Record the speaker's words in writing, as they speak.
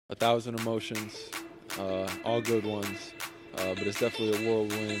1,000 emotions, all good ones, but it's definitely a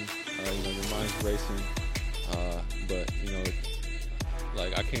whirlwind. Your mind's racing, but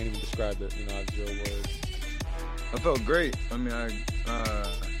like I can't even describe it. I have zero words. I felt great. I mean,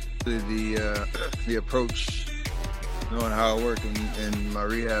 the approach, knowing how I work in my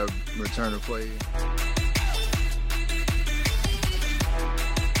rehab return to play.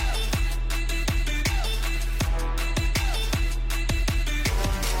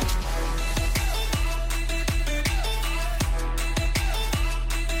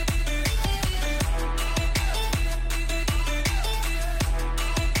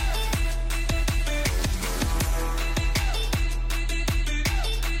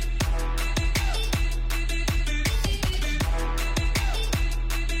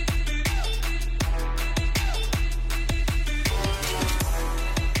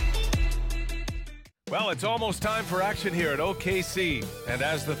 Well, it's almost time for action here at OKC. And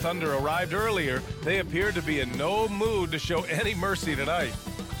as the Thunder arrived earlier, they appeared to be in no mood to show any mercy tonight.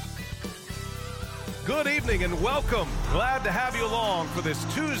 Good evening and welcome. Glad to have you along for this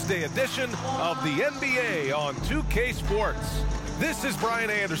Tuesday edition of the NBA on 2K Sports. This is Brian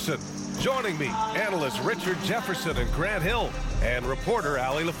Anderson. Joining me, analysts Richard Jefferson and Grant Hill, and reporter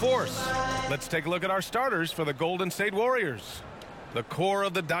Allie LaForce. Let's take a look at our starters for the Golden State Warriors. The core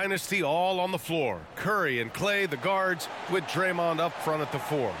of the dynasty all on the floor. Curry and Clay, the guards, with Draymond up front at the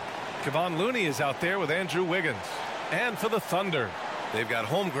 4. Kevon Looney is out there with Andrew Wiggins. And for the Thunder, they've got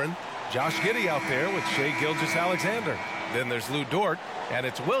Holmgren, Josh Giddey out there with Shai Gilgeous-Alexander. Then there's Lou Dort, and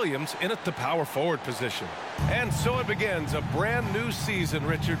it's Williams in at the power forward position. And so it begins, a brand new season,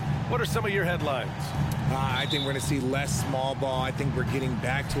 Richard. What are some of your headlines? I think we're going to see less small ball. I think we're getting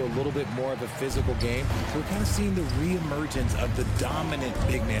back to a little bit more of a physical game. We're kind of seeing the reemergence of the dominant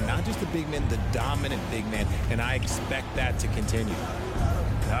big man. Not just the big man, the dominant big man. And I expect that to continue.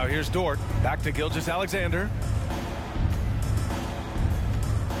 Now here's Dort. Back to Gilgeous-Alexander.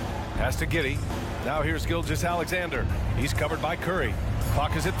 Pass to Giddey. Now here's Gilgeous-Alexander. He's covered by Curry.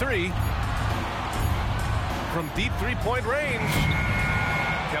 Clock is at 3. From deep three-point range.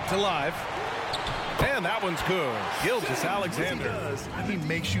 Kept alive. And that one's good. Gilgeous-Alexander. He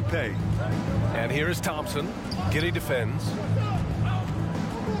makes you pay. And here is Thompson. Giddey defends.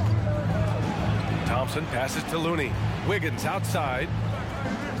 Thompson passes to Looney. Wiggins outside.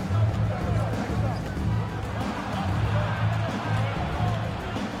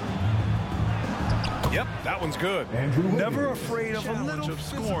 Yep, that one's good. Never afraid of a little of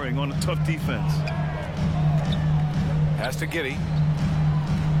scoring on a tough defense. Pass to Giddey.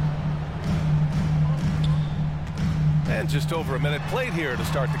 And just over a minute played here to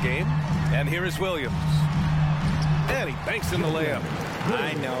start the game. And here is Williams. And he banks in the layup.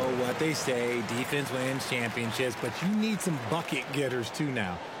 I know what they say, defense wins championships, but you need some bucket getters too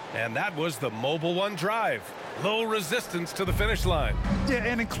now. And that was the Mobile One drive. Low resistance to the finish line. Yeah,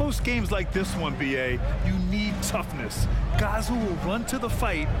 and in close games like this one, BA, you need toughness. Guys who will run to the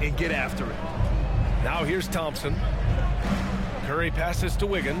fight and get after it. Now here's Thompson. Curry passes to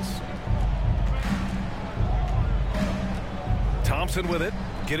Wiggins. Thompson with it.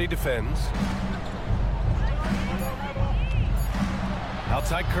 Giddey defends.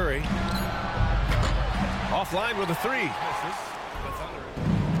 Outside Curry. Offline with a 3.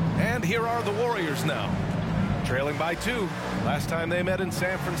 And here are the Warriors now. Trailing by 2. Last time they met in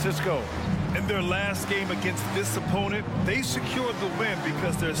San Francisco. In their last game against this opponent, they secured the win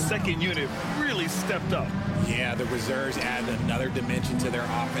because their second unit really stepped up. Yeah, the reserves added another dimension to their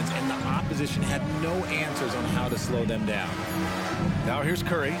offense, and the opposition had no answers on how to slow them down. Now here's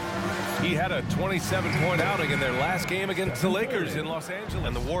Curry. He had a 27-point outing in their last game against the Lakers in Los Angeles.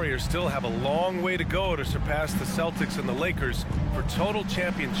 And the Warriors still have a long way to go to surpass the Celtics and the Lakers for total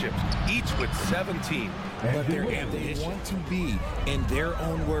championships, each with 17. But they want to be, in their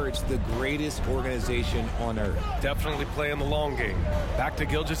own words, the greatest organization on earth. Definitely playing the long game. Back to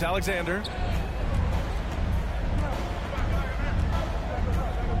Gilgeous-Alexander.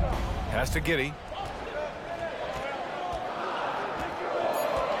 Pass to Giddey.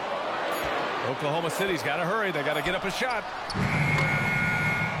 Oklahoma City's got to hurry. They got to get up a shot.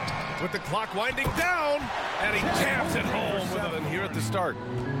 With the clock winding down, and he jams it home with it here at the start.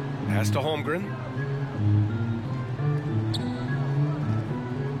 Pass to Holmgren.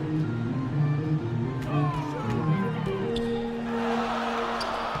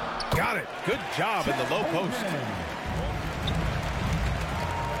 Got it. Good job in the low post.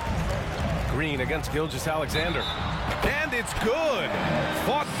 Green against Gilgeous-Alexander. And it's good.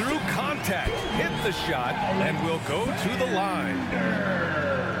 Fought through contact. Hit the shot and will go to the line.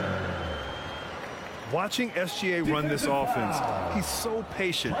 Watching SGA run this offense, he's so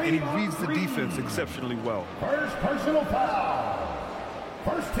patient and he reads the defense exceptionally well. First personal foul.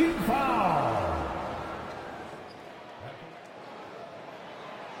 First team foul.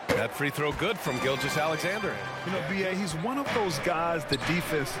 That free throw good from Gilgeous-Alexander. You know, B.A., he's one of those guys the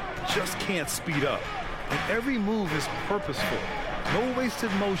defense just can't speed up. And every move is purposeful. No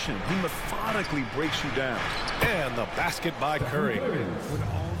wasted motion. He methodically breaks you down. And the basket by Curry. With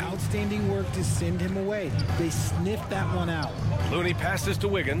all outstanding work to send him away. They sniffed that one out. Looney passes to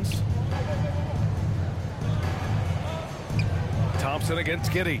Wiggins. Thompson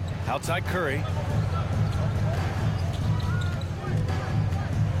against Giddey. Outside Curry.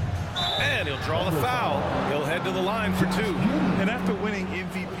 And he'll draw the foul. He'll head to the line for 2. And after winning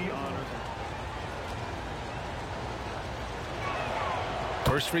MVP honors.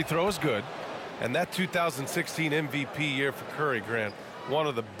 First free throw is good. And that 2016 MVP year for Curry, Grant, one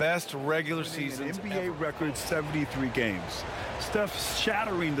of the best regular seasons. NBA record 73 games. Steph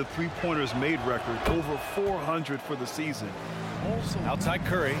shattering the three-pointers made record, over 400 for the season. Also outside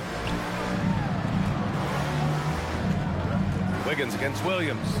Curry. Wiggins against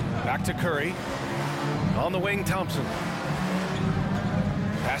Williams. Back to Curry. On the wing, Thompson.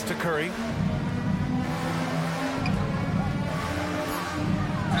 Pass to Curry.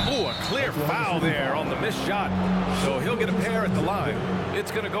 Oh, a clear foul there on the missed shot. So he'll get a pair at the line.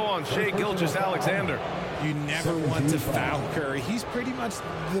 It's going to go on Shai Gilgeous-Alexander. You never want to foul Curry. He's pretty much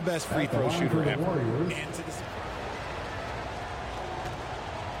the best free throw shooter ever. And to the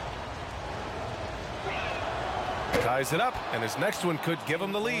ties it up, and his next one could give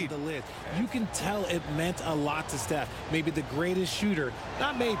him the lead. You can tell it meant a lot to Steph. Maybe the greatest shooter,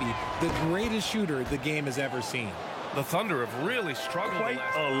 not maybe, the greatest shooter the game has ever seen. The Thunder have really struggled. Quite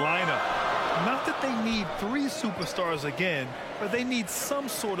a lineup. Not that they need 3 superstars again, but they need some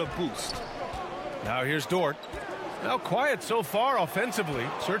sort of boost. Now here's Dort. Now quiet so far offensively,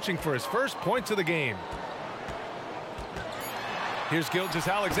 searching for his first points of the game. Here's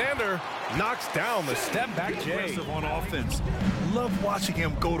Gilgeous-Alexander. Knocks down the step-back J. Aggressive on offense. Love watching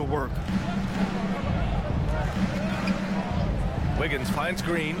him go to work. Wiggins finds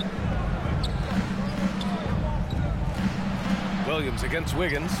Green. Williams against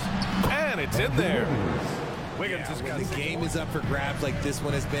Wiggins. And it's in there. Wiggins has got the game is up for grabs like this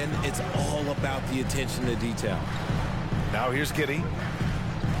one has been. It's all about the attention to detail. Now here's Giddey.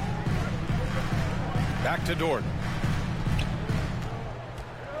 Back to Dort.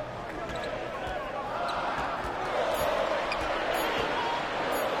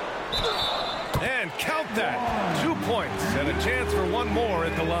 And count that. 2 points and a chance for one more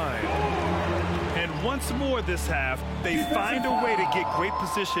at the line. And once more this half, they find a way to get great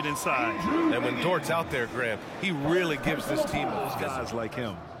position inside. And when Dort's out there, Grant, he really gives this team a guys like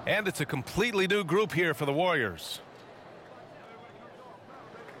him. And it's a completely new group here for the Warriors.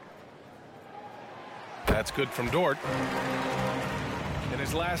 That's good from Dort. In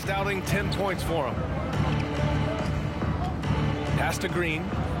his last outing, 10 points for him. Pass to Green.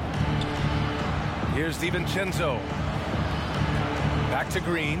 Here's DiVincenzo. Back to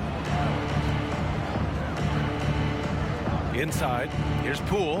Green. Inside. Here's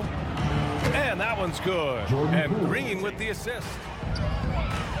Poole. And that one's good. And Green with the assist.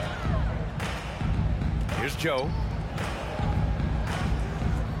 Here's Joe.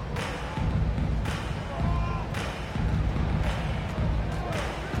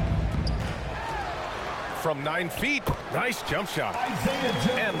 From 9 feet. Nice jump shot.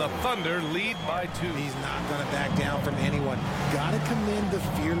 And the Thunder lead by 2. He's not going to back down from anyone. Got to commend the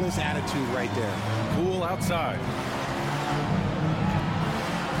fearless attitude right there. Poole outside.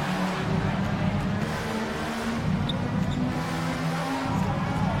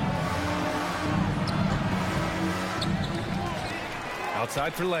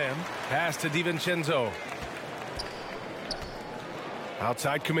 Outside for Lamb. Pass to DiVincenzo.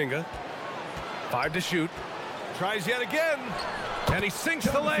 Outside Kuminga. 5 to shoot. Tries yet again. And he sinks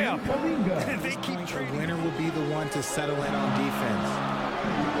the layup. And they keep trading. The winner will be the one to settle in on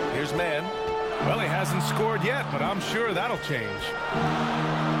defense. Here's Mann. Well, he hasn't scored yet, but I'm sure that'll change.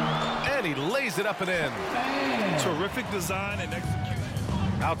 And he lays it up and in. Terrific design and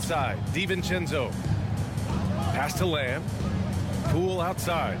execution. Outside, DiVincenzo. Pass to Lamb. Poole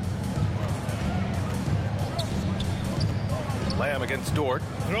outside. Lamb against Dort.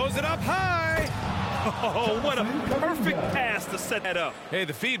 Throws it up high. Oh, what a perfect pass to set that up. Hey,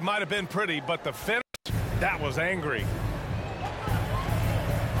 the feed might have been pretty, but the finish, that was angry.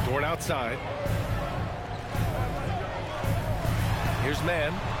 Dort outside. Here's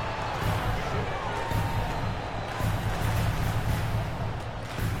Mann.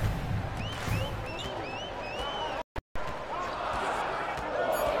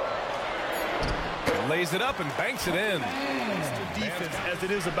 Lays it up and banks it in. It's the defense as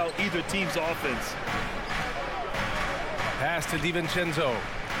it is about either team's offense. Pass to DiVincenzo.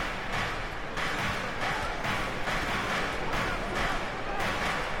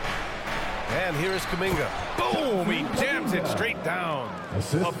 And here is Kuminga. Boom! He jams it straight down.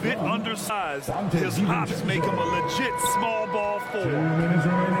 A bit undersized. His hops make him a legit small ball 4. 2 minutes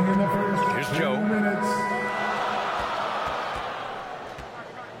remaining in the first. Here's Joe. 2 minutes.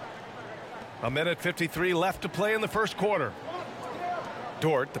 A minute 53 left to play in the first quarter.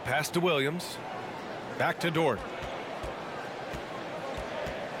 Dort, the pass to Williams. Back to Dort.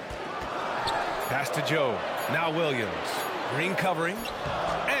 Pass to Joe. Now Williams. Green covering.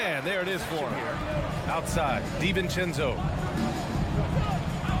 And there it is for him. Outside, DiVincenzo.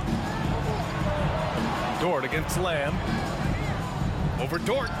 Dort against Lamb. Over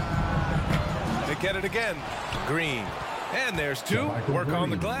Dort. They get it again. Green. And there's 2. Work on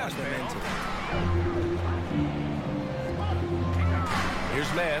the glass, man.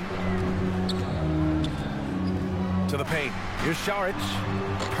 Here's Mann. To the paint. Here's Šarić.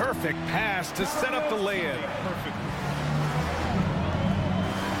 Perfect pass to set up the lay-in. Perfect.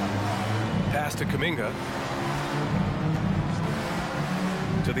 Pass to Kuminga.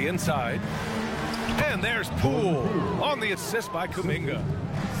 To the inside. And there's Poole on the assist by Kuminga.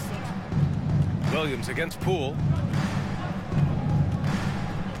 Williams against Poole.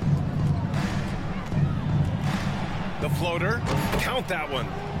 The floater. Count that one.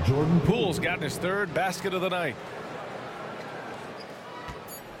 Poole's gotten his 3rd basket of the night.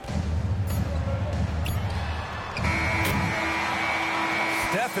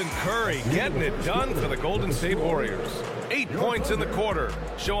 Stephen Curry getting it done for the Golden State Warriors. 8 points in the quarter,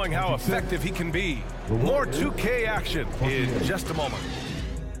 showing how effective he can be. More 2K action in just a moment.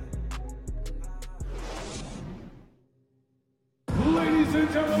 Ladies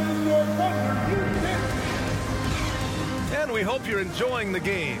and gentlemen, your winner here is. And we hope you're enjoying the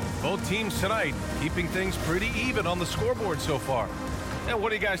game. Both teams tonight keeping things pretty even on the scoreboard so far. And what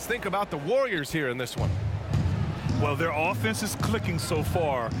do you guys think about the Warriors here in this one? Well, their offense is clicking so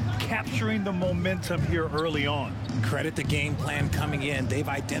far, capturing the momentum here early on. Credit the game plan coming in. They've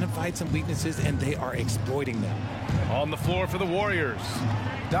identified some weaknesses, and they are exploiting them. On the floor for the Warriors,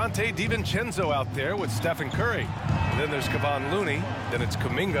 Dante DiVincenzo out there with Stephen Curry. And then there's Kevon Looney. Then it's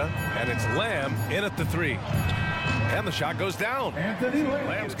Kuminga, and it's Lamb in at the 3. And the shot goes down. Anthony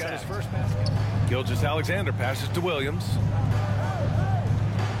Lamb's got his first basket. Gilgeous-Alexander passes to Williams.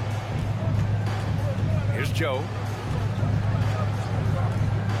 Here's Joe.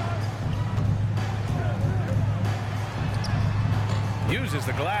 Uses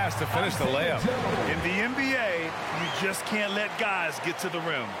the glass to finish the layup. In the NBA, you just can't let guys get to the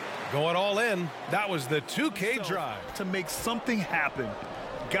rim. Going all in. That was the 2K drive. To make something happen.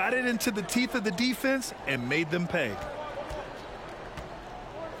 Got it into the teeth of the defense and made them pay.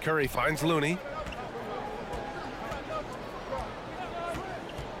 Curry finds Looney.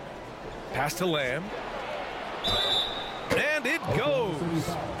 Pass to Lamb. And it goes.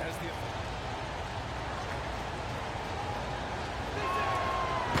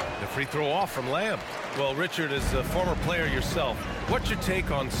 The free throw off from Lamb. Well, Richard, as a former player yourself, what's your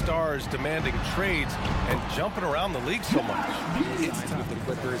take on stars demanding trades and jumping around the league so much? It's tough. The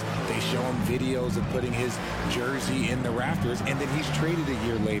Clippers, they show him videos of putting his jersey in the rafters, and then he's traded a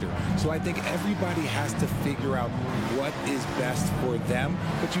year later. So I think everybody has to figure out what is best for them,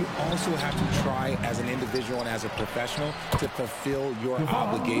 but you also have to try as an individual and as a professional to fulfill your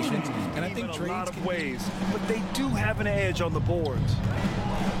obligations. And I think in a lot trades of ways, but they do have an edge on the boards.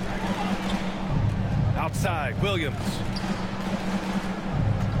 Outside, Williams.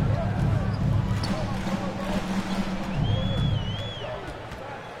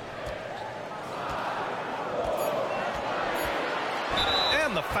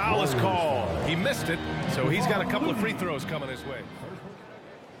 And the foul is called. He missed it, so he's got a couple of free throws coming his way.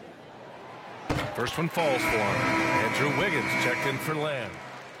 First one falls for him. Andrew Wiggins checked in for Lamb.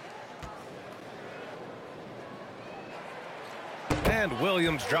 And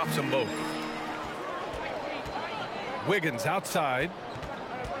Williams drops them both. Wiggins outside.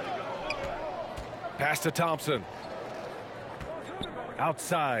 Pass to Thompson.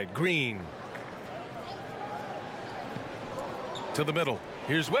 Outside, Green. To the middle.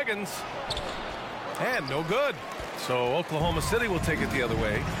 Here's Wiggins. And no good. So Oklahoma City will take it the other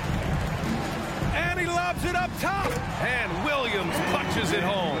way. And he lobs it up top. And Williams punches it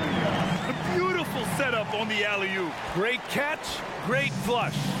home. A beautiful setup on the alley-oop. Great catch, great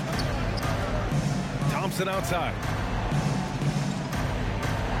flush. Thompson outside.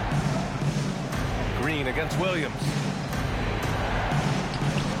 Green against Williams.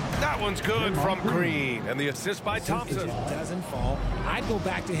 That one's good from Green, and the assist by Thompson. If it doesn't fall, I'd go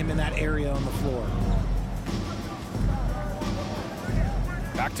back to him in that area on the floor.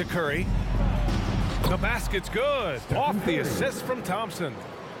 Back to Curry. The basket's good. Off the assist from Thompson.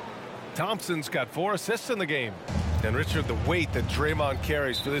 Thompson's got 4 assists in the game. And Richard, the weight that Draymond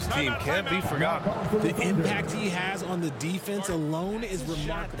carries for this team can't be forgotten. The impact he has on the defense alone is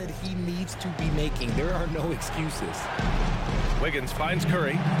remarkable. That he needs to be making. There are no excuses. Wiggins finds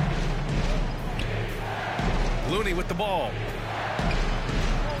Curry. Looney with the ball.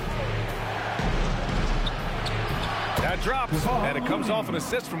 That drops, and it comes off an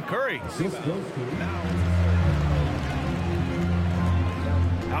assist from Curry.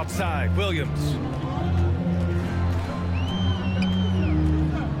 Outside, Williams.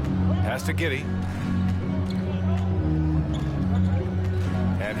 Pass to Giddey.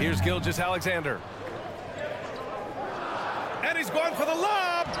 And here's Gilgeous-Alexander. And he's going for the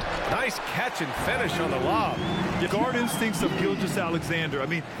lob. Nice catch and finish on the lob. The guard instincts of Gilgeous-Alexander. I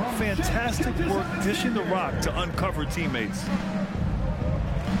mean, fantastic work dishing the rock to uncover teammates.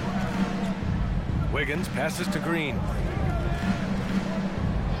 Wiggins passes to Green.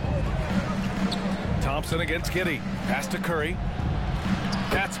 Thompson against Giddey. Pass to Curry.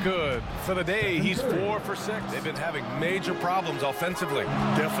 That's good. For the day, he's 4 for 6. They've been having major problems offensively.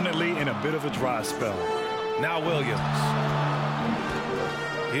 Definitely in a bit of a dry spell. Now Williams.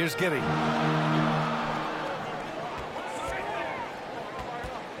 Here's Giddey.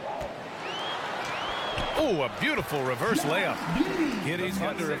 Oh, a beautiful reverse layup. Giddey's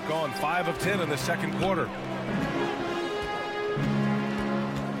Thunder have gone 5 of 10 in the second quarter.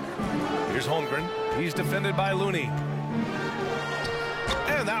 Here's Holmgren. He's defended by Looney.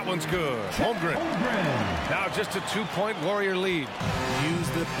 And that one's good. Holmgren. Now just a 2-point Warrior lead.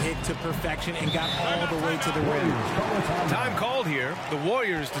 Used the pick to perfection and got all the way to the rim. Time called here. The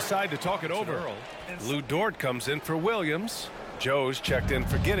Warriors decide to talk it over. Lou Dort comes in for Williams. Joe's checked in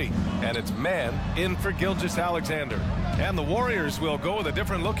for Giddey. And it's man in for Gilgeous-Alexander. And the Warriors will go with a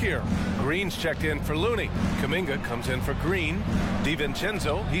different look here. Green's checked in for Looney. Kuminga comes in for Green.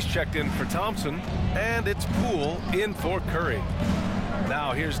 DiVincenzo, he's checked in for Thompson. And it's Poole in for Curry.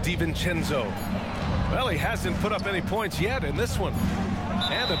 Now here's DiVincenzo. Well, he hasn't put up any points yet in this one.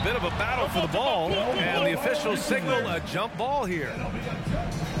 And a bit of a battle for the ball. And the officials signal a jump ball here.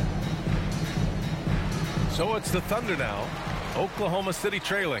 So it's the Thunder now. Oklahoma City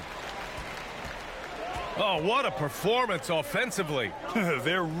trailing. Oh, what a performance offensively.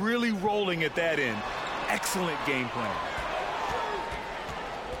 They're really rolling at that end. Excellent game plan.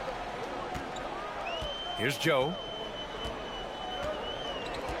 Here's Joe.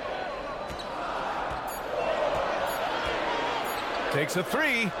 Takes a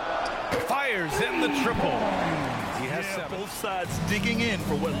 3. Fires in the triple. He has 7. Both sides digging in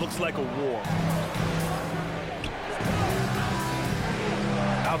for what looks like a war.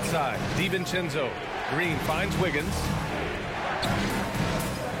 Outside, DiVincenzo. Green finds Wiggins.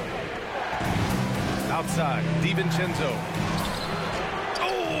 Outside, DiVincenzo.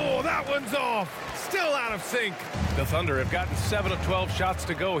 Oh, that one's off. Still out of sync. The Thunder have gotten 7 of 12 shots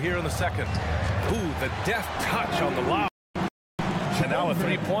to go here in the second. Ooh, the deft touch on the lob. And now a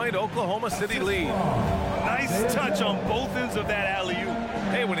 3-point Oklahoma City lead. Nice touch on both ends of that alley-oop.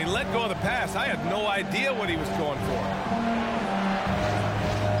 Hey, when he let go of the pass, I had no idea what he was going for.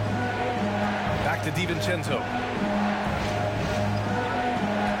 Back to DiVincenzo.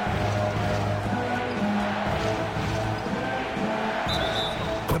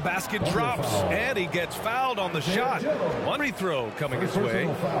 The basket drops, and he gets fouled on the shot. One free throw coming his way.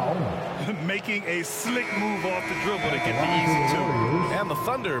 Making a slick move off the dribble to get the easy 2. And the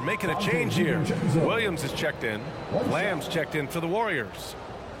Thunder making a change here. Williams is checked in. Lamb's checked in for the Warriors.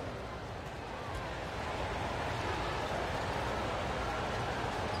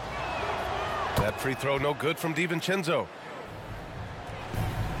 That free throw no good from DiVincenzo.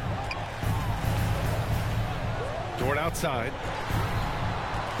 Dort outside.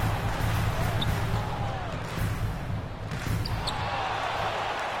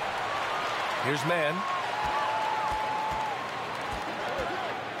 Here's man.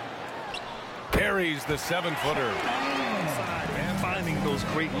 Carries the 7-footer. And finding those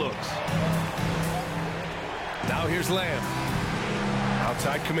great looks. Now here's Lamb.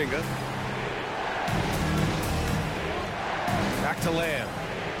 Outside Kuminga. Back to Lamb.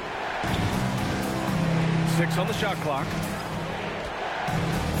 6 on the shot clock.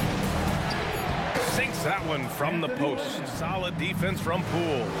 Sinks that one from the post. Solid defense from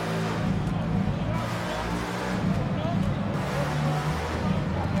Poole.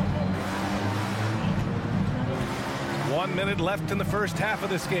 1 minute left in the first half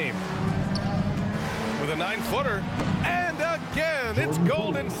of this game. With a 9-footer, and again, it's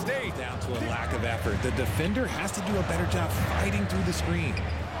Golden State. Down to a lack of effort. The defender has to do a better job fighting through the screen.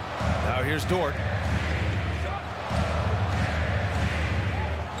 Now here's Dort.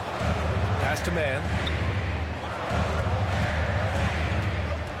 Pass to man.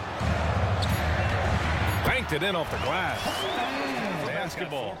 Banked it in off the glass.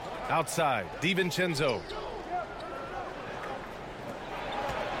 Basketball outside. DiVincenzo.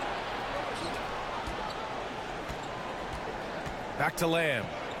 Back to Lamb.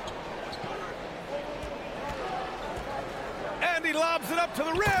 And he lobs it up to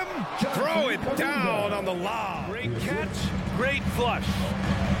the rim. Throw it down on the lob. Great catch. Great flush.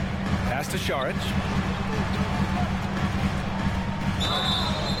 Pass to Šarić.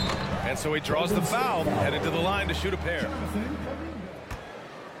 And so he draws the foul. Headed to the line to shoot a pair.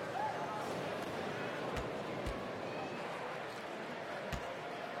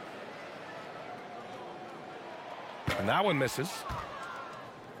 And that one misses.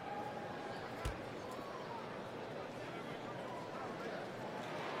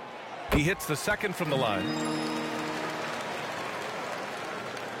 He hits the second from the line.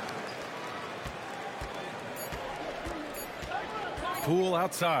 Poole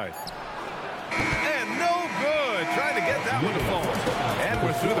outside. And no good. Trying to get that one to fall. And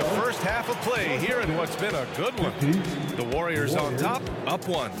we're through the first half of play here in what's been a good one. The Warriors on top, up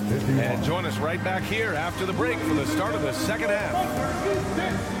 1. And join us right back here after the break for the start of the second half.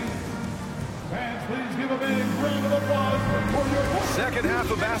 Fans, please give a big round of applause for your Second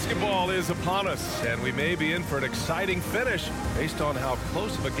half of basketball is upon us, and we may be in for an exciting finish based on how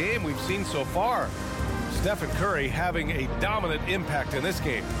close of a game we've seen so far. Stephen Curry having a dominant impact in this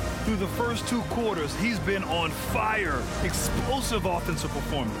game. Through the first 2 quarters, he's been on fire. Explosive offensive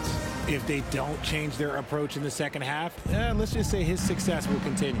performance. If they don't change their approach in the second half, let's just say his success will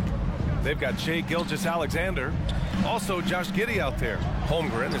continue. They've got Shai Gilgeous-Alexander. Also Josh Giddey out there.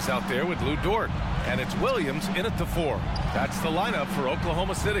 Holmgren is out there with Lou Dort. And it's Williams in at the 4. That's the lineup for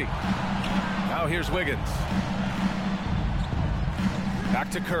Oklahoma City. Now here's Wiggins. Back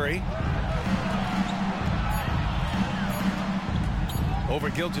to Curry. Over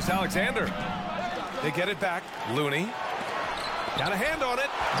Gilgeous-Alexander. They get it back. Looney. Got a hand on it.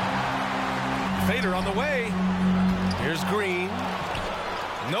 Fader on the way. Here's Green.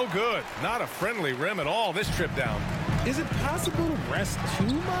 No good. Not a friendly rim at all this trip down. Is it possible to rest too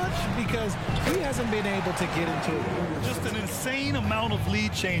much? Because he hasn't been able to get into it. Just an insane amount of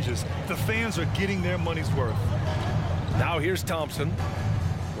lead changes. The fans are getting their money's worth. Now here's Thompson.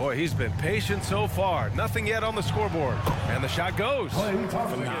 Boy, he's been patient so far. Nothing yet on the scoreboard. And the shot goes.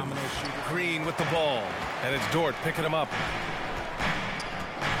 Phenomenal shooter. Green with the ball. And it's Dort picking him up.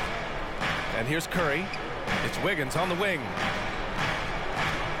 And here's Curry. It's Wiggins on the wing.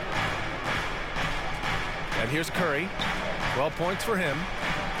 And here's Curry. 12 points for him.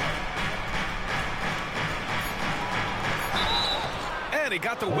 And he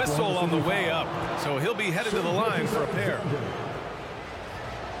got the whistle on the way up. So he'll be headed to the line for a pair.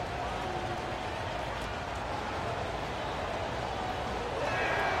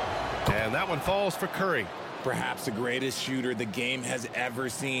 And that one falls for Curry. Perhaps the greatest shooter the game has ever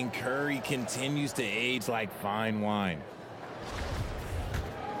seen. Curry continues to age like fine wine.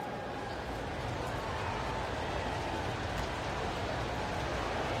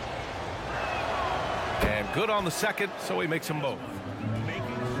 And good on the second, so he makes them both.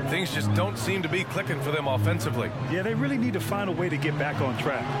 Things just don't seem to be clicking for them offensively. Yeah, they really need to find a way to get back on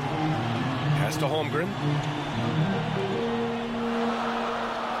track. Pass to Holmgren.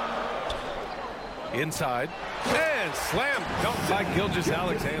 Inside. And slam dunked by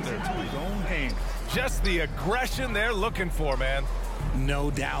Gilgeous-Alexander. Just the aggression they're looking for, man. No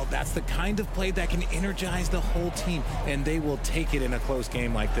doubt. That's the kind of play that can energize the whole team, and they will take it in a close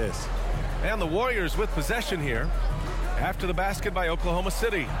game like this. And the Warriors with possession here after the basket by Oklahoma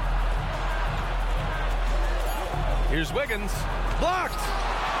City. Here's Wiggins. Blocked!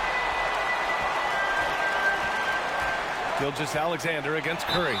 Gilgeous-Alexander against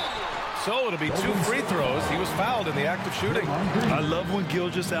Curry. So it'll be 2 free throws. He was fouled in the act of shooting. I love when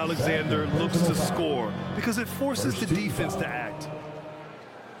Gilgeous-Alexander looks to score because it forces the defense to act.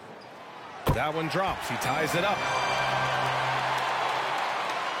 That one drops. He ties it up.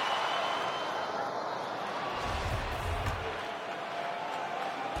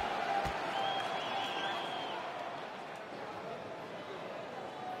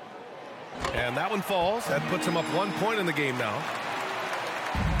 And that one falls. That puts him up 1 point in the game now.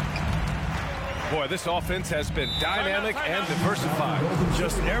 Boy, this offense has been dynamic and diversified.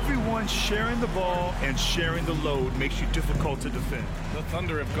 Just everyone sharing the ball and sharing the load makes you difficult to defend. The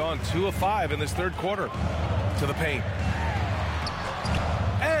Thunder have gone 2 of 5 in this third quarter. To the paint.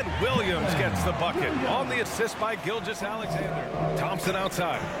 And Williams gets the bucket on the assist by Gilgeous-Alexander. Thompson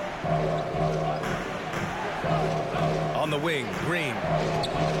outside. On the wing, Green.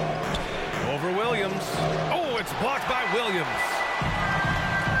 Over Williams. Oh, it's blocked by Williams.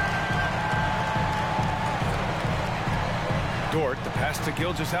 Dort, the pass to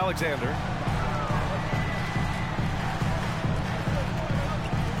Gilgeous-Alexander.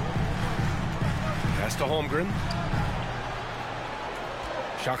 Pass to Holmgren.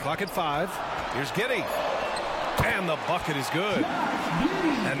 Shot clock at 5. Here's Giddey. And the bucket is good.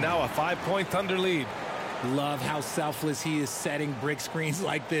 And now a 5-point Thunder lead. Love how selfless he is setting brick screens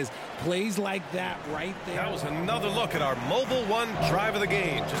like this. Plays like that right there. That was another look at our Mobile One drive of the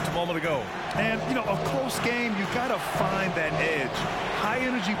game just a moment ago. And, you know, a close game, you got to find that edge.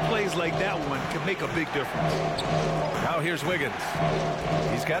 High-energy plays like that one can make a big difference. Now here's Wiggins.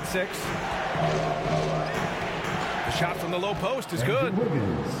 He's got 6. The shot from the low post is good.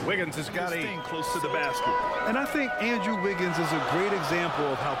 Wiggins has got 8. Staying close to the basket. And I think Andrew Wiggins is a great example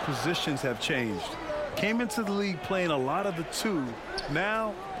of how positions have changed. Came into the league playing a lot of the 2.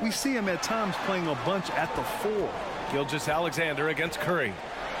 Now we see him at times playing a bunch at the 4. Gilgeous-Alexander against Curry.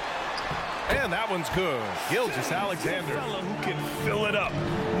 And that one's good. Gilgeous-Alexander. Who can fill it up.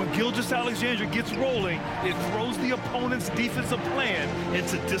 When Gilgeous-Alexander gets rolling, it throws the opponent's defensive plan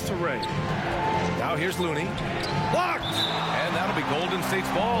into disarray. Now here's Looney. Blocked! And that'll be Golden State's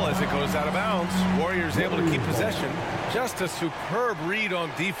ball as it goes out of bounds. Warriors able to keep possession. Just a superb read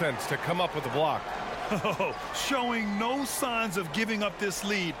on defense to come up with the block. Showing no signs of giving up this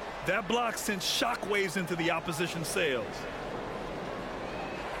lead. That block sent shockwaves into the opposition sails.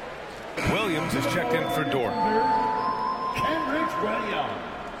 Williams is checked in for Dort.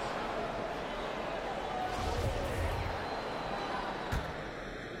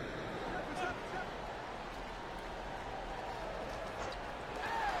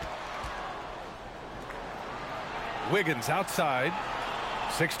 Wiggins outside.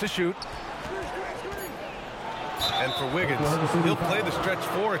 6 to shoot. And for Wiggins, he'll play the stretch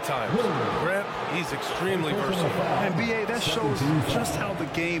 4 at times. Grant, he's extremely versatile. And B.A., that shows just how the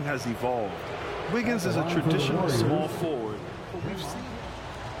game has evolved. Wiggins is a traditional small forward, but we've seen...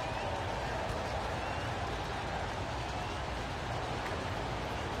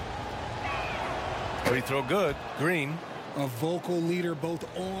 Free throw good. Green. A vocal leader both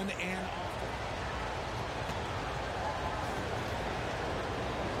on and off.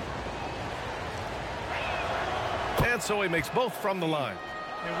 And so he makes both from the line.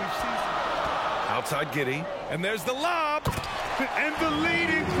 And we've seen outside Giddey. And there's the lob. And the lead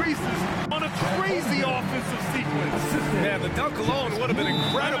increases on a crazy offensive sequence. Man, the dunk alone would have been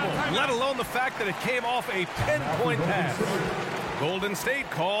incredible, let alone the fact that it came off a pinpoint pass. Golden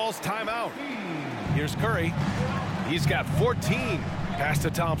State calls timeout. Here's Curry. He's got 14. Pass to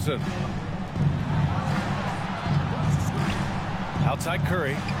Thompson. Outside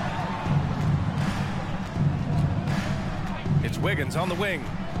Curry. It's Wiggins on the wing.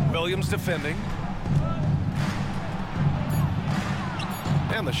 Williams defending.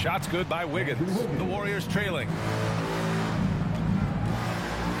 And the shot's good by Wiggins. The Warriors trailing.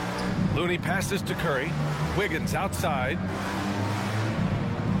 Looney passes to Curry. Wiggins outside.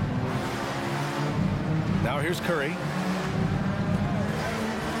 Now here's Curry.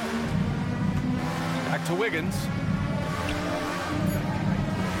 Back to Wiggins.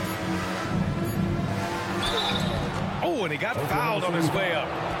 Oh, and he got fouled on his way up.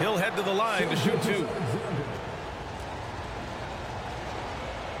 He'll head to the line to shoot 2.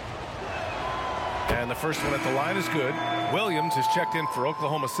 And the first one at the line is good. Williams is checked in for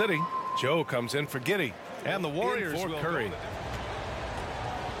Oklahoma City. Joe comes in for Giddey. And the Warriors for Curry.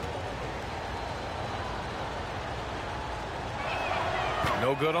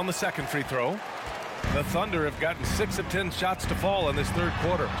 No good on the second free throw. The Thunder have gotten 6 of 10 shots to fall in this third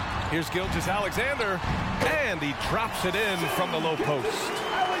quarter. Here's Gilgeous-Alexander, and he drops it in from the low post.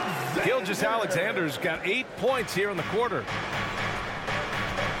 Gilgeous-Alexander's got 8 points here in the quarter.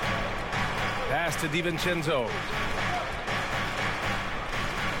 Pass to DiVincenzo.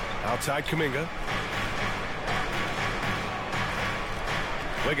 Outside Kuminga.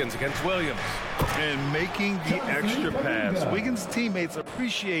 Wiggins against Williams. And making the extra pass. Wiggins' teammates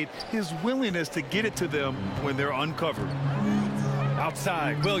appreciate his willingness to get it to them when they're uncovered.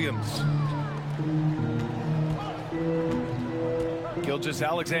 Outside, Williams.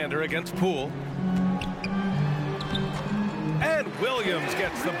 Gilgeous-Alexander against Poole. And Williams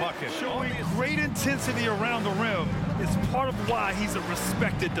gets the bucket. Showing great intensity around the rim is part of why he's a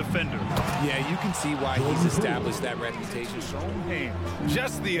respected defender. Yeah, you can see why he's established that reputation.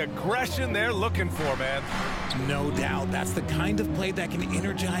 Just the aggression they're looking for, man. No doubt. That's the kind of play that can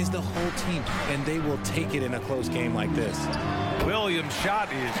energize the whole team, and they will take it in a close game like this. Williams'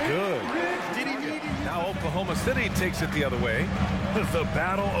 shot is good. Now Oklahoma City takes it the other way. The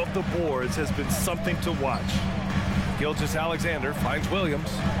battle of the boards has been something to watch. Gilgeous-Alexander finds Williams.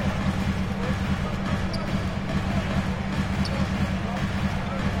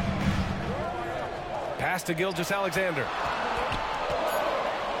 Pass to Gilgeous-Alexander.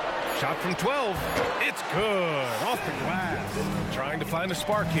 Shot from 12. It's good. Off the glass. Trying to find a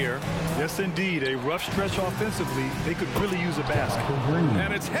spark here. Yes, indeed. A rough stretch offensively. They could really use a basket.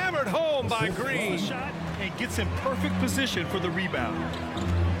 And it's hammered home by Green. Shot and gets in perfect position for the rebound.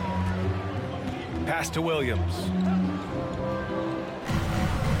 Pass to Williams.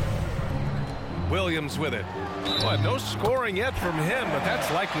 Williams with it. Well, no scoring yet from him, but that's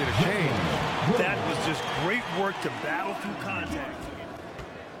likely to change. That was just great work to battle through contact.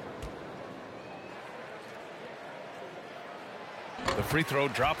 The free throw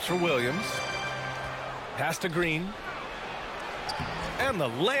drops for Williams. Pass to Green. And the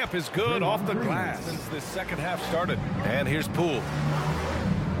layup is good off the glass since this second half started. And here's Poole.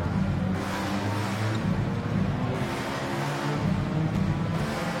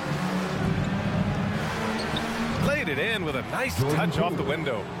 Laid it in with a nice touch off the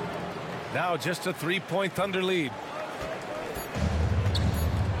window. Now just a 3-point Thunder lead.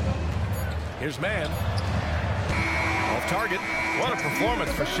 Here's Mann. Off target. What a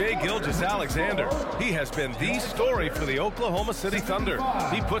performance for Shai Gilgeous-Alexander. He has been the story for the Oklahoma City Thunder.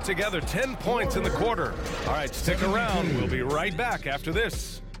 He put together 10 points in the quarter. All right, stick around. We'll be right back after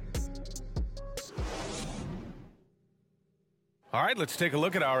this. All right, let's take a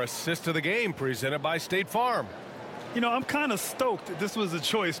look at our assist of the game presented by State Farm. You know, I'm kind of stoked this was a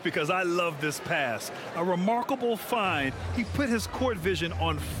choice because I love this pass. A remarkable find. He put his court vision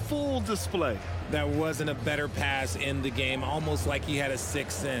on full display. That wasn't a better pass in the game, almost like he had a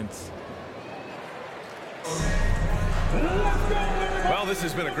sixth sense. Well, this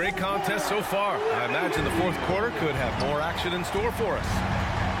has been a great contest so far. I imagine the fourth quarter could have more action in store for us.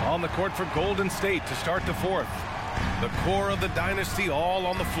 On the court for Golden State to start the fourth. The core of the dynasty all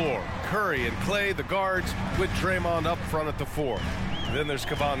on the floor. Curry and Clay, the guards, with Draymond up front at the 4. Then there's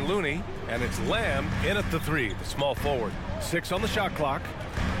Kevon Looney, and it's Lamb in at the 3, the small forward. 6 on the shot clock.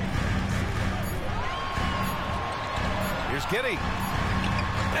 Here's Giddey.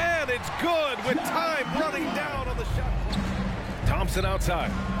 And it's good with time running down on the shot clock. Thompson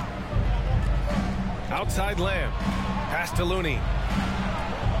outside. Outside Lamb. Pass to Looney.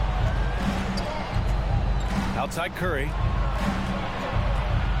 Outside Curry.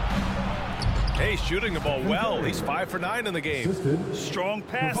 Hey, shooting the ball well. He's 5 for 9 in the game. Strong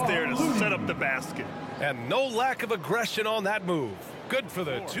pass there to set up the basket. And no lack of aggression on that move. Good for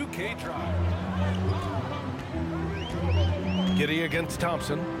the 2K try. Giddey against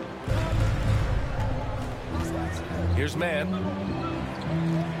Thompson. Here's Mann.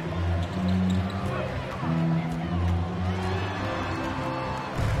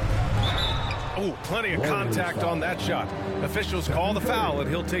 Oh, plenty of contact on that shot. Officials call the foul, and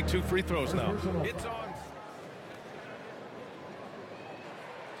he'll take 2 free throws now. It's on.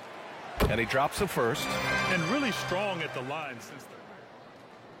 And he drops the first. And really strong at the line since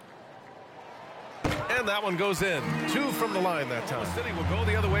then. And that one goes in. 2 from the line that time. City will go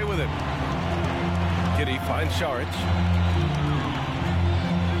the other way with it. Giddey finds Saric.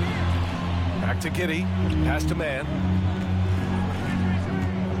 Back to Giddey. Pass to Mann.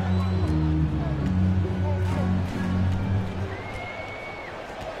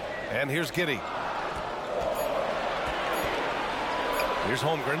 And here's Giddey. Here's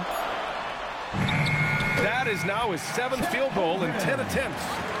Holmgren. That is now his 7th field goal in 10 attempts.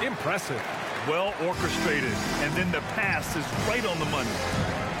 Impressive. Well orchestrated. And then the pass is right on the money.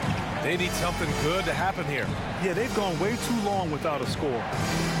 They need something good to happen here. Yeah, they've gone way too long without a score.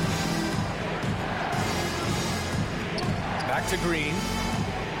 Back to Green.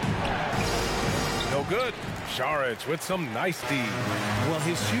 No good. Saric with some nice D. Well,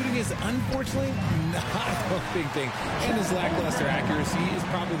 his shooting is unfortunately not a big thing. And his lackluster accuracy is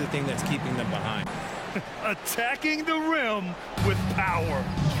probably the thing that's keeping them behind. Attacking the rim with power.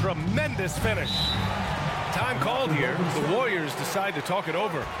 Tremendous finish. Time called here. The Warriors decide to talk it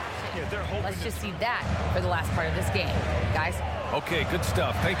over. Yeah, they're hoping. Let's just see that for the last part of this game, guys. Okay, good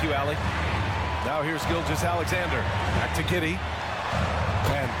stuff. Thank you, Allie. Now here's Gilgeous-Alexander. Back to Giddey.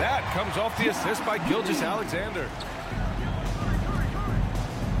 And that comes off the assist by Gilgeous-Alexander.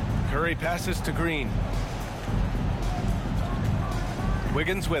 Curry passes to Green.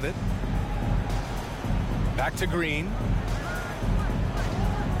 Wiggins with it. Back to Green.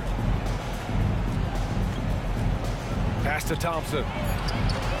 Pass to Thompson.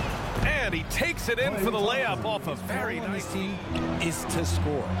 And he takes it in for the layup off a very nice team is to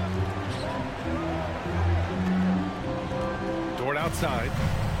score. Dort outside.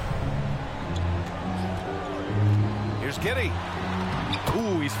 Here's Giddey.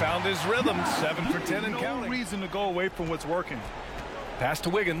 Ooh, he's found his rhythm. 7 for 10 and counting. No reason to go away from what's working. Pass to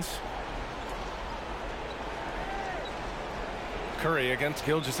Wiggins. Curry against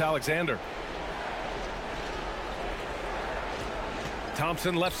Gilgeous-Alexander.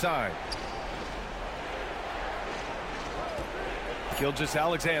 Thompson left side.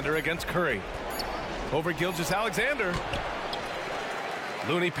 Gilgeous-Alexander against Curry. Over Gilgeous-Alexander.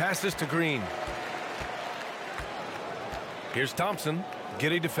 Looney passes to Green. Here's Thompson.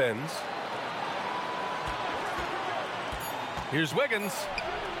 Giddey defends. Here's Wiggins.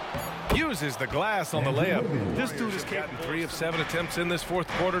 Uses the glass on the layup. This dude has gotten 3 of 7 attempts in this fourth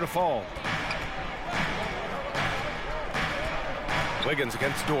quarter to fall. Wiggins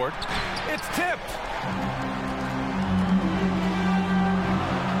against Dort. It's tipped.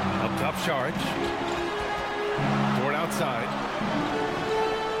 Up top, Saric. Dort outside.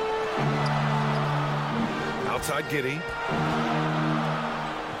 Outside Giddey.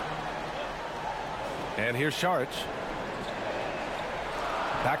 And here's Saric.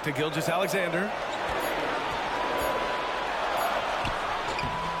 Back to Gilgeous-Alexander.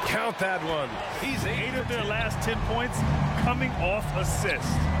 Count that one. He's 8 of their last 10 points coming off assist.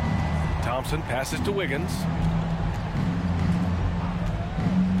 Thompson passes to Wiggins.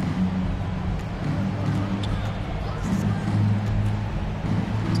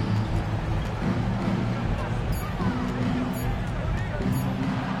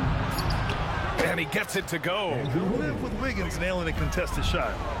 And he gets it to go. Live with Wiggins nailing a contested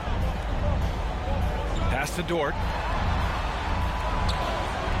shot. Pass to Dort.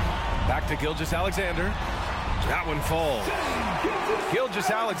 Back to Gilgeous-Alexander. That one falls.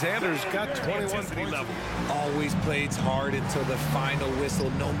 Gilgeous-Alexander's got 21 points. Level. Always plays hard until the final whistle,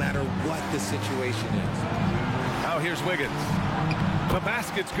 no matter what the situation is. Now here's Wiggins. The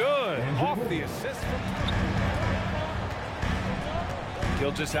basket's good. Off the assist.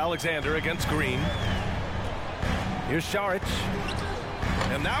 Gilgeous-Alexander against Green. Here's Saric.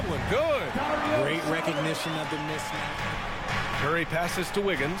 And that one good. Great recognition of the mismatch. Curry passes to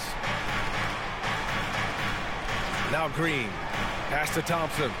Wiggins. Now Green. Pass to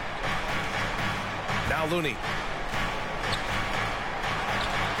Thompson. Now Looney.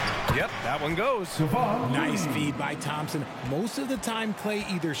 Yep, that one goes. Nice feed by Thompson. Most of the time, Clay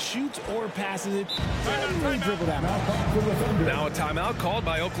either shoots or passes it. Really dribble that out. Now a timeout called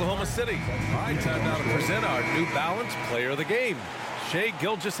by Oklahoma City. All right, time now to present our New Balance Player of the Game, Shai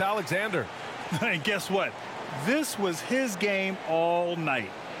Gilgeous-Alexander. And guess what? This was his game all night.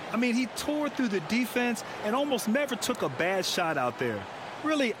 I mean, he tore through the defense and almost never took a bad shot out there.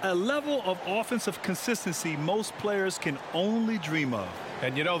 Really, a level of offensive consistency most players can only dream of.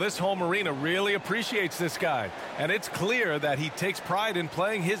 And you know, this home arena really appreciates this guy. And it's clear that he takes pride in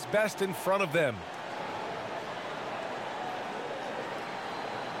playing his best in front of them.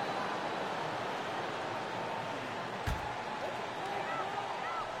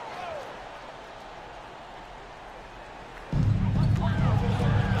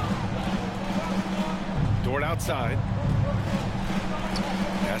 Dort outside.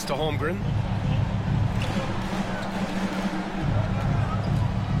 Pass to Holmgren.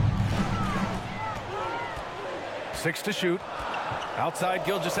 Six to shoot. Outside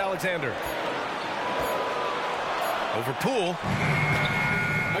Gilgeous-Alexander. Over Poole.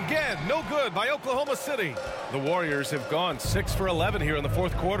 Again, no good by Oklahoma City. The Warriors have gone 6 for 11 here in the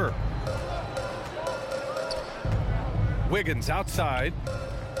fourth quarter. Wiggins outside.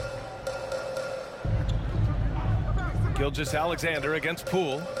 Gilgeous-Alexander against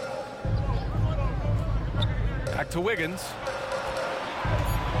Poole. Back to Wiggins.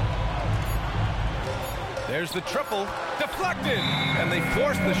 There's the triple. Deflected. And they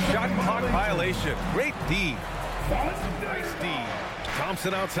force the shot clock violation. Great D. Nice D.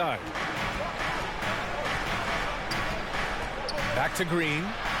 Thompson outside. Back to Green.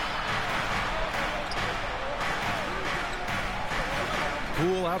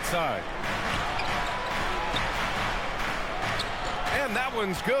 Poole outside. And that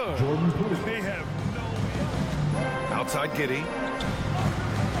one's good. They have Outside Giddey.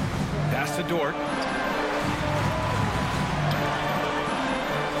 Pass to Dort.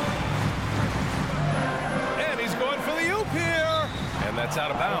 And he's going for the oop here. And that That's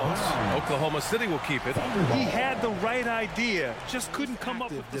out of bounds. Oklahoma City will keep it. He had the right idea, just couldn't come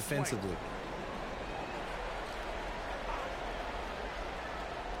up with the defensively.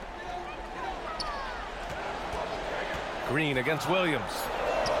 Green against Williams.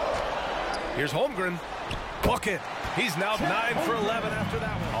 Here's Holmgren. Bucket. He's now 9 for 11 after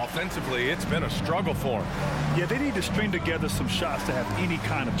that one. Offensively, it's been a struggle for him. Yeah, they need to string together some shots to have any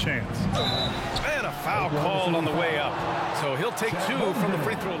kind of chance. And a foul called on the way up. So he'll take 2 from the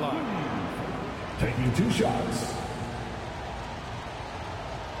free throw line. Taking 2 shots.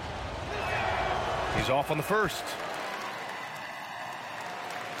 He's off on the first.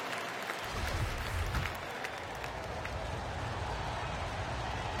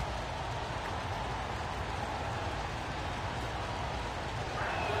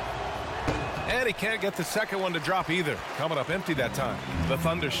 And he can't get the second one to drop either. Coming up empty that time. The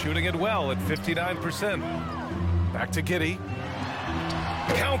Thunder shooting it well at 59%. Back to Giddey.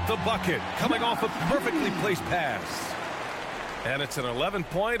 Count the bucket. Coming off a perfectly placed pass. And it's an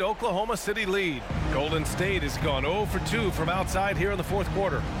 11-point Oklahoma City lead. Golden State has gone 0 for 2 from outside here in the fourth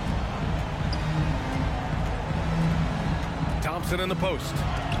quarter. Thompson in the post.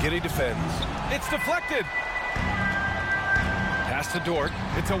 Giddey defends. It's deflected. Pass to Dort.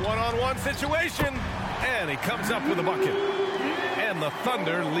 It's a one-on-one situation. And he comes up with a bucket. And the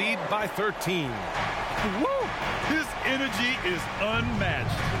Thunder lead by 13. Woo! His energy is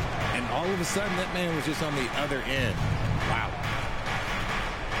unmatched. And all of a sudden, that man was just on the other end. Wow.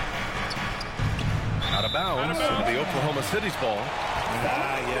 Out of bounds. The Oklahoma City's ball.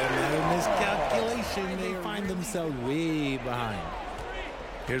 Another miscalculation. They find themselves way behind.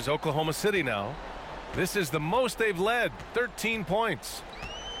 Here's Oklahoma City now. This is the most they've led, 13 points.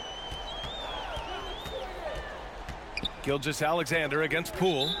 Gilgeous-Alexander against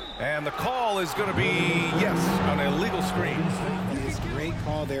Poole. And the call is going to be, yes, an illegal screen. It's a great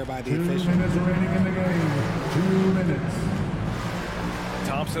call there by the 2 official. minutes remaining in the game. 2 minutes.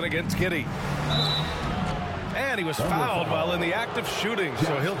 Thompson against Giddey. And he was fouled while in the act of shooting,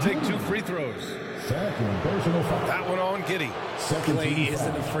 so he'll take 2 free throws. Second personal foul. That one on Giddey. Clay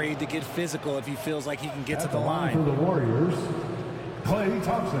isn't afraid to get physical if he feels like he can get to the line. For the Warriors, Clay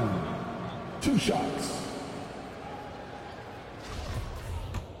Thompson. 2 shots.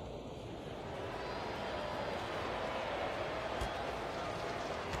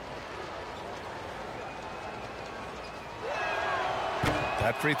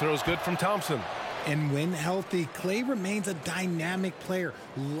 That free throw is good from Thompson. And when healthy, Clay remains a dynamic player.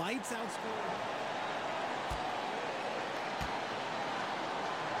 Lights out scoring.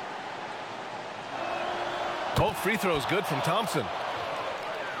 Both free throws good from Thompson.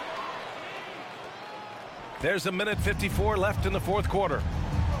 There's a minute 54 left in the fourth quarter.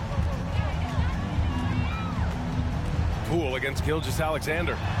 Poole against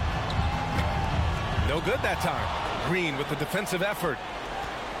Gilgeous-Alexander. No good that time. Green with the defensive effort.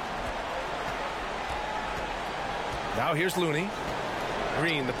 Now here's Looney.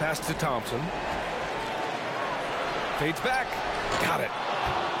 Green, the pass to Thompson. Fades back. Got it.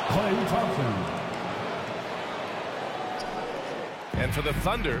 Clay Thompson. And for the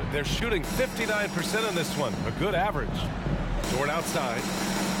Thunder, they're shooting 59% on this one. A good average. Dort outside.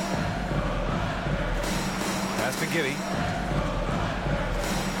 Pass to Giddey.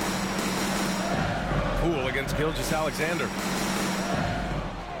 Poole against Gilgeous-Alexander.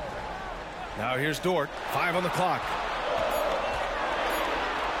 Now here's Dort. 5 on the clock.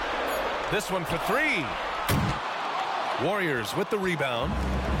 This one for 3. Warriors with the rebound.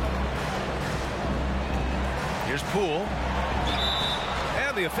 Here's Poole.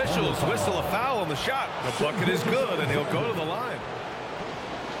 And the officials whistle a foul on the shot. The bucket is good, and he'll go to the line.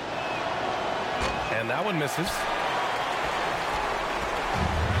 And that one misses.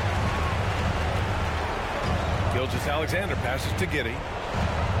 Gilgeous-Alexander passes to Giddey.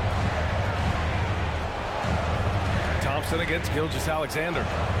 Thompson against Gilgeous-Alexander.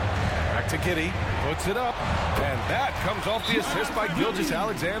 Back to Giddey. Puts it up. And that comes off the assist by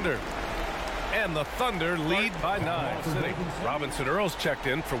Gilgeous-Alexander. And the Thunder lead by 9. City. Robinson Earls checked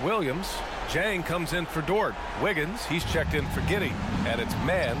in for Williams. Jang comes in for Dort. Wiggins, he's checked in for Giddey. And it's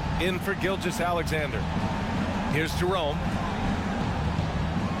Mann in for Gilgeous-Alexander. Here's Jerome.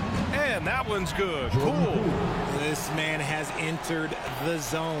 And that one's good. Poole. This man has entered the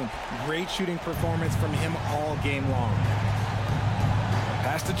zone. Great shooting performance from him all game long.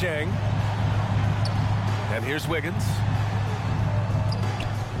 Pass to Jang. And here's Wiggins.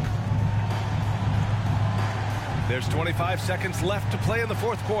 There's 25 seconds left to play in the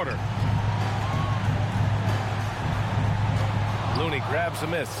fourth quarter. Looney grabs a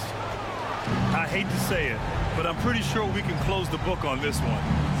miss. I hate to say it, but I'm pretty sure we can close the book on this one.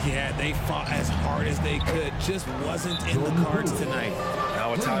 Yeah, they fought as hard as they could. Just wasn't in the cards tonight.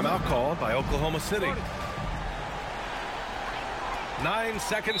 Now a timeout called by Oklahoma City. 9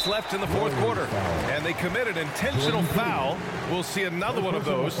 seconds left in the fourth quarter, and they committed intentional foul. We'll see another one of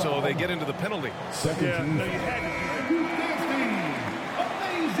those, so they get into the penalty. Yeah, no, you had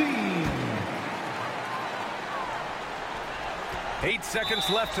amazing. 8 seconds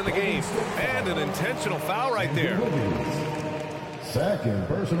left in the game, and an intentional foul right there. Second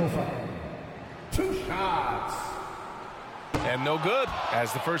personal foul. 2 shots. And no good,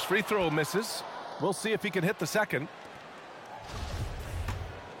 as the first free throw misses. We'll see if he can hit the second.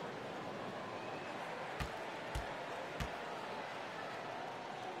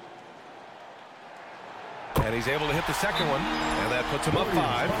 And he's able to hit the second one, and that puts him up 5.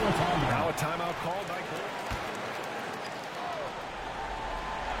 Now a timeout called by Cole.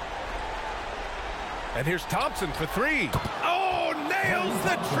 And here's Thompson for 3. Oh, nails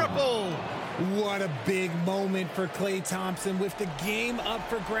the triple! What a big moment for Klay Thompson. With the game up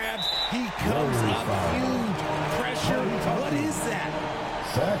for grabs, he comes up huge. Pressure, what is that?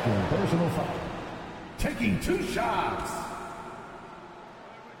 Second personal foul. Taking 2 shots.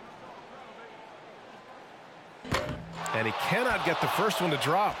 And he cannot get the first one to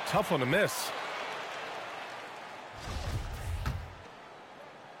drop. Tough one to miss.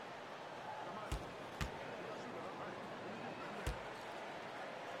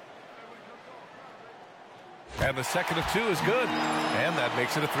 And the second of 2 is good. And that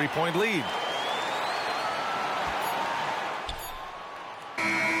makes it a 3-point lead.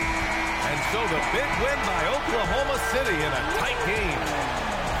 And so the big win by Oklahoma City in a tight game.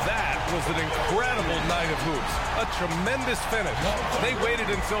 That was an incredible night of hoops. A tremendous finish. They waited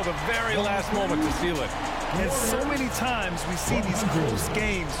until the very last moment to seal it. And so many times we see these close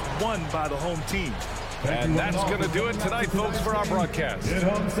games won by the home team. And that's going to do it tonight, folks, for our broadcast.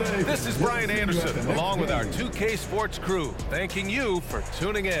 This is Brian Anderson, along with our 2K Sports crew, thanking you for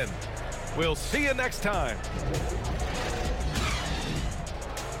tuning in. We'll see you next time.